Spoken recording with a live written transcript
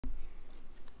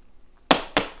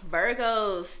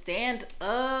Virgos, stand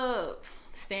up.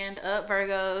 Stand up,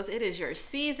 Virgos. It is your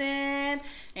season, and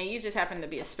you just happen to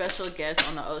be a special guest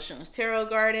on the Oceans Tarot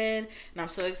Garden. And I'm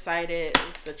so excited.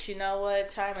 But you know what?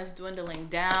 Time is dwindling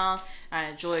down. I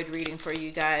enjoyed reading for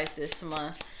you guys this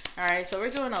month. All right, so we're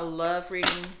doing a love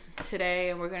reading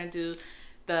today, and we're going to do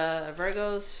the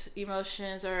Virgo's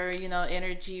emotions or,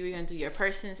 energy. We're going to do your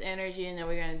person's energy, and then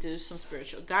we're going to do some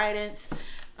spiritual guidance,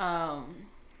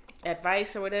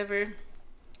 advice or whatever.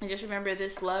 And just remember,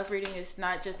 this love reading is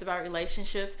not just about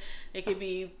relationships. It could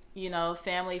be,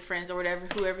 family, friends, or whatever,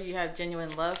 whoever you have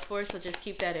genuine love for. So just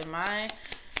keep that in mind.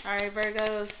 All right,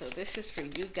 Virgos. So this is for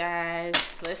you guys.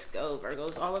 Let's go,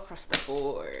 Virgos, all across the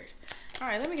board. All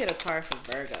right, let me get a card for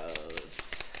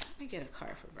Virgos.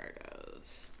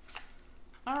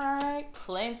 All right,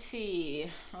 plenty.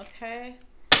 Okay.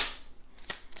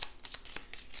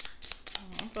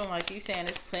 I'm feeling like you saying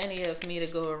there's plenty of me to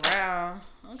go around.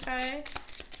 Okay.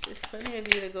 There's plenty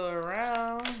of you to go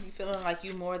around. You feeling like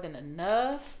you more than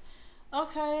enough.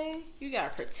 Okay. You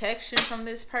got protection from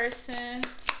this person.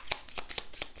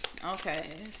 Okay.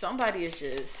 Somebody is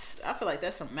just, I feel like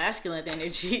that's some masculine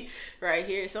energy right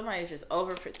here. Somebody's just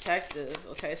overprotective.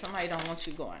 Okay. Somebody don't want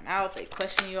you going out. They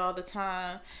question you all the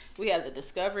time. We have the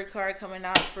discovery card coming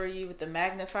out for you with the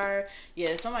magnifier.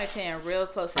 Yeah, somebody paying real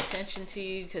close attention to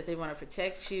you because they want to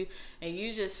protect you. And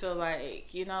you just feel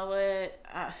like, you know what?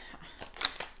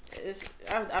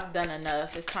 I've done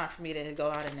enough. It's time for me to go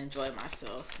out and enjoy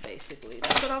myself, basically.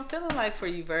 That's what I'm feeling like for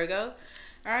you, Virgo.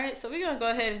 All right, so we're going to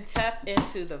go ahead and tap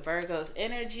into the Virgo's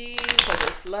energy for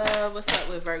this love. What's up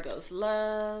with Virgo's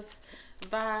love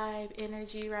vibe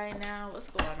energy right now? What's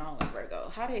going on with Virgo?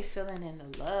 How they feeling in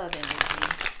the love energy?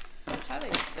 How they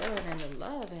feeling in the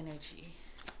love energy?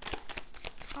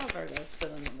 How Virgo's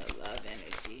feeling in the love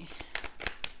energy?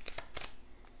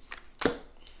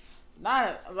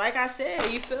 Not like I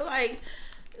said, you feel like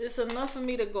it's enough for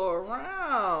me to go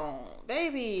around,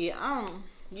 baby.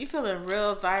 You feeling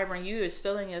real vibrant. You is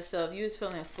feeling yourself. You is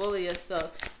feeling full of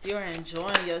yourself. You're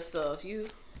enjoying yourself.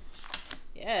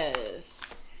 Yes.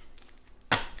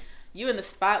 You in the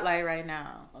spotlight right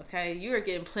now. Okay, you are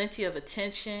getting plenty of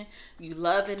attention. You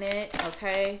loving it.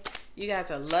 Okay, you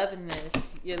guys are loving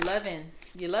this. You're loving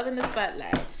the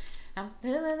spotlight. I'm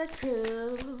feeling the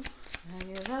crew.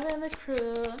 You're loving the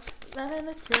crew. Loving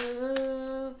the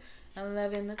crew. I'm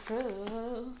loving the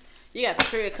crew. You got the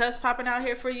Three of Cups popping out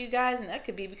here for you guys, and that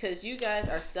could be because you guys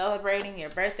are celebrating your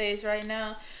birthdays right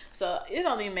now. So it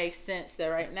only makes sense that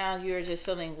right now you're just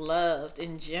feeling loved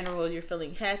in general. You're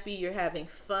feeling happy. You're having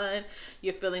fun.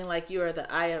 You're feeling like you are the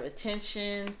eye of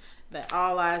attention. That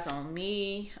all eyes on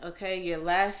me. Okay, you're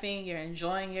laughing. You're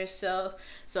enjoying yourself.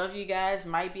 Some of you guys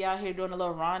might be out here doing a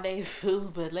little rendezvous,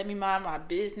 but let me mind my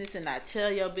business and not tell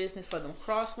your business for them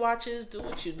cross watches. Do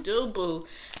what you do, boo.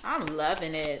 I'm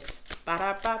loving it.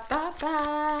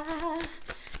 Ba-da-ba-ba-ba.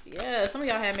 Yeah, some of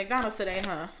y'all had McDonald's today,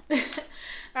 huh?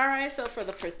 All right, so for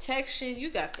the protection, you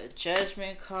got the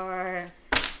Judgment card.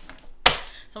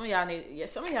 Some of y'all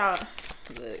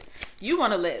look, you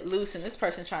want to let loose, and this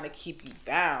person trying to keep you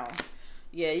bound.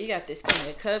 Yeah, you got this King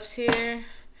of Cups here.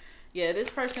 Yeah, this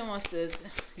person wants to,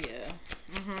 yeah.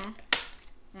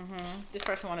 This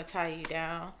person want to tie you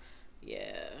down.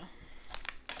 Yeah.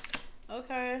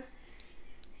 Okay.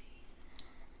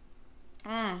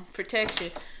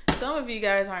 Protection. Some of you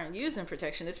guys aren't using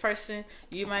protection. This person,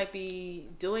 you might be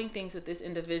doing things with this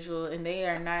individual and they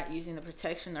are not using the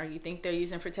protection, or you think they're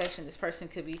using protection. This person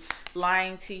could be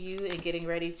lying to you and getting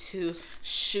ready to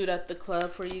shoot up the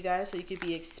club for you guys. So you could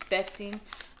be expecting,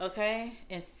 okay,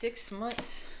 in 6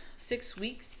 months, 6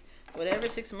 weeks, whatever,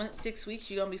 6 months, 6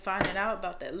 weeks, you're going to be finding out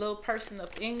about that little person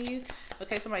up in you.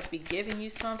 Okay, somebody could be giving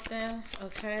you something,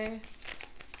 okay.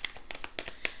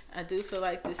 I do feel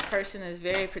like this person is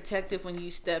very protective when you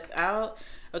step out,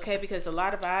 okay, because a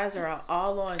lot of eyes are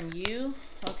all on you,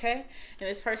 okay, and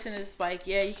this person is like,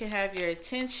 yeah, you can have your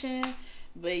attention,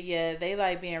 but yeah, they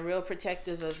like being real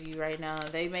protective of you right now.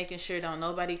 They making sure don't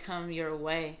nobody come your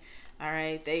way, all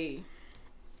right. They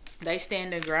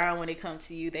stand their ground when they come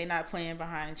to you. They not playing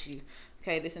behind you,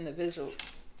 okay. This individual,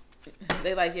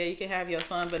 they like, yeah, you can have your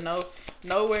fun, but know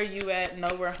where you at,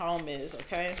 know where home is,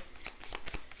 okay.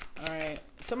 All right.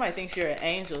 Somebody thinks you're an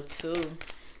angel too.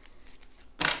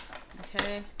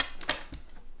 Okay.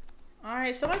 All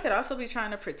right. Somebody could also be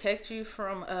trying to protect you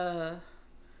from I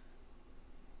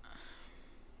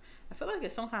feel like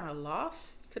it's some kind of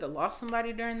loss. You could have lost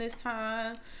somebody during this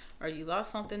time, or you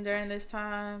lost something during this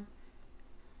time.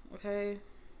 Okay.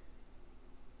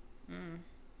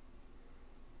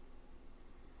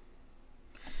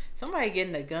 Somebody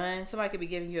getting a gun. Somebody could be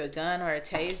giving you a gun or a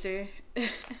taser.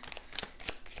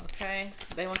 Okay,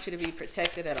 they want you to be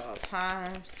protected at all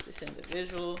times, this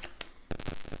individual.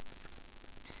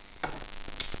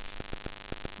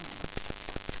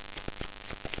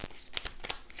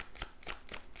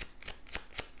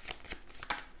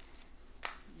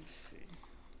 Let's see.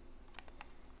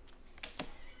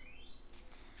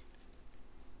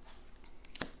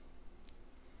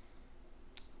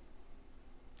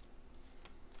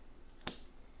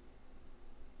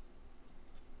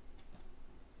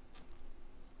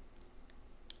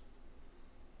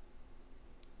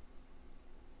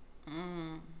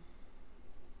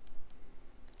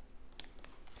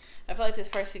 I feel like this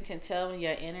person can tell when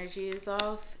your energy is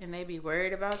off and they be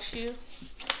worried about you.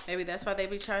 Maybe that's why they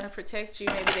be trying to protect you.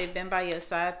 Maybe they've been by your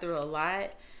side through a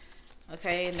lot.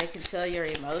 Okay, and they can tell your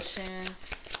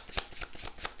emotions.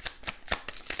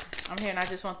 I'm here and I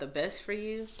just want the best for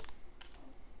you.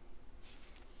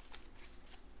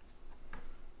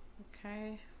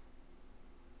 Okay.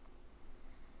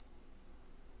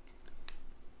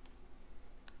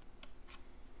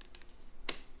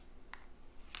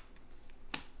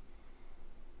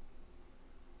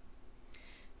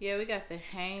 Yeah, we got the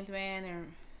Hanged Man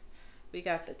and we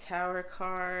got the Tower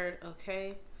card.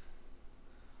 Okay.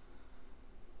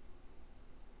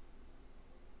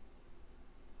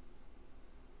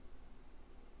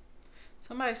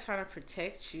 Somebody's trying to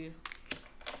protect you.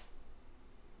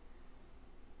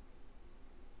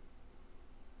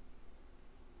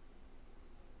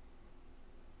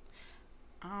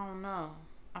 I don't know.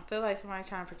 I feel like somebody's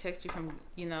trying to protect you from,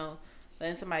 you know,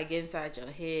 letting somebody get inside your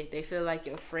head. They feel like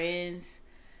your friends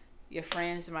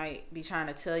might be trying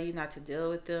to tell you not to deal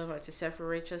with them or to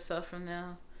separate yourself from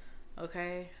them.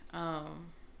 Okay.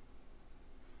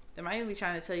 They might even be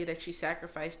trying to tell you that you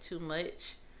sacrifice too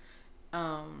much.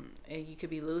 And you could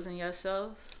be losing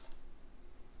yourself.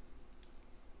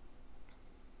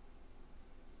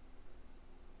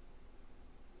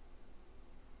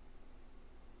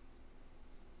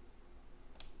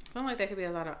 I feel like there could be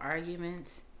a lot of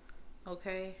arguments.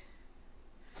 Okay.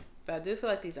 But I do feel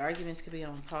like these arguments could be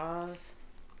on pause.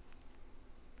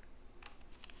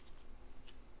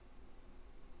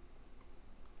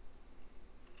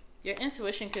 Your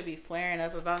intuition could be flaring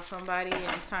up about somebody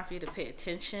and it's time for you to pay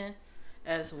attention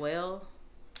as well.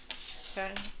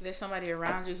 Okay. There's somebody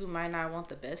around you who might not want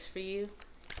the best for you.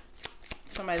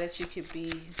 Somebody that you could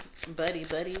be buddy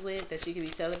with, that you could be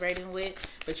celebrating with,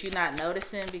 but you're not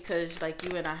noticing because like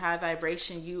you in a high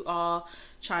vibration, you all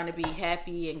trying to be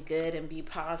happy and good and be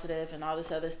positive and all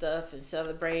this other stuff and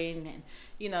celebrating and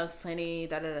you know it's plenty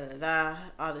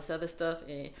all this other stuff,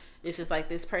 and it's just like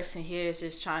this person here is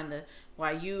just trying to,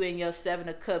 while you in your 7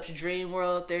 of Cups dream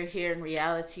world, they're here in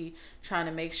reality trying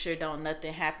to make sure don't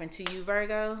nothing happen to you,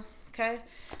 Virgo. Okay,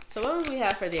 so what do we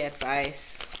have for the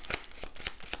advice?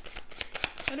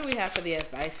 What do we have for the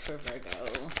advice for Virgo?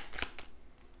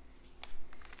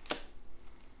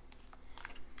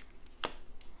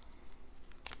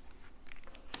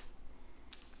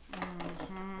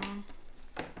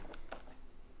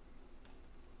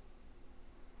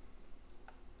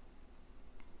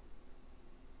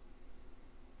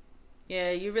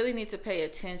 Yeah, you really need to pay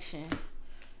attention.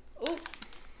 Oh,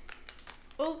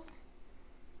 oh.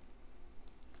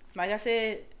 Like I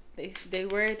said, they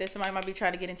worried that somebody might be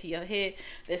trying to get into your head.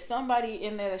 There's somebody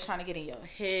in there that's trying to get in your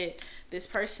head. This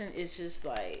person is just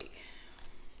like,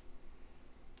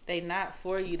 they not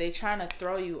for you. They trying to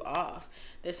throw you off.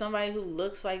 There's somebody who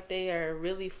looks like they are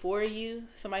really for you.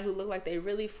 Somebody who look like they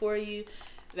really for you.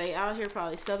 They out here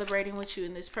probably celebrating with you,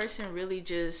 and this person really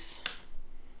just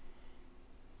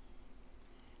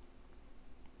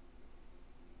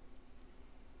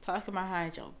talking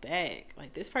behind your back.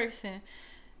 Like this person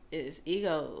is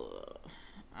ego.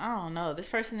 I don't know. This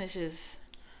person is just,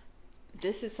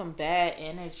 this is some bad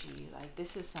energy. Like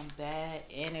this is some bad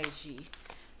energy.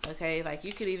 Okay, like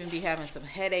you could even be having some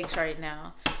headaches right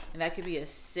now, and that could be a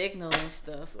signal and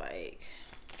stuff. Like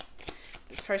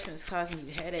this person is causing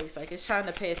you headaches. Like it's trying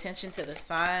to pay attention to the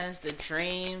signs, the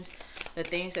dreams, the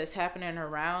things that's happening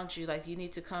around you. Like you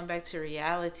need to come back to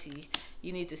reality.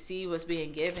 You need to see what's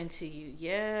being given to you.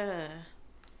 Yeah.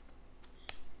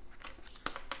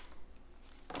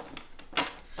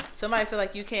 Somebody feel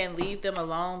like you can't leave them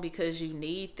alone because you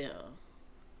need them.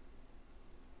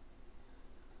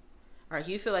 Or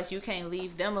you feel like you can't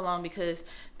leave them alone because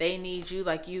they need you,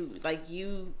 like you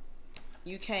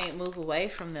can't move away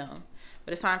from them.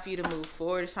 But it's time for you to move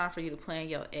forward. It's time for you to plan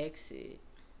your exit.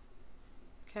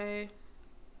 Okay?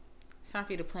 It's time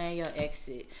for you to plan your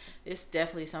exit. It's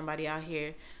definitely somebody out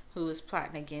here who is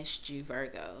plotting against you,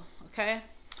 Virgo. Okay?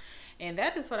 And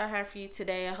that is what I have for you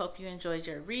today. I hope you enjoyed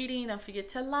your reading. Don't forget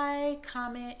to like,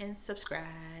 comment, and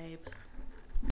subscribe.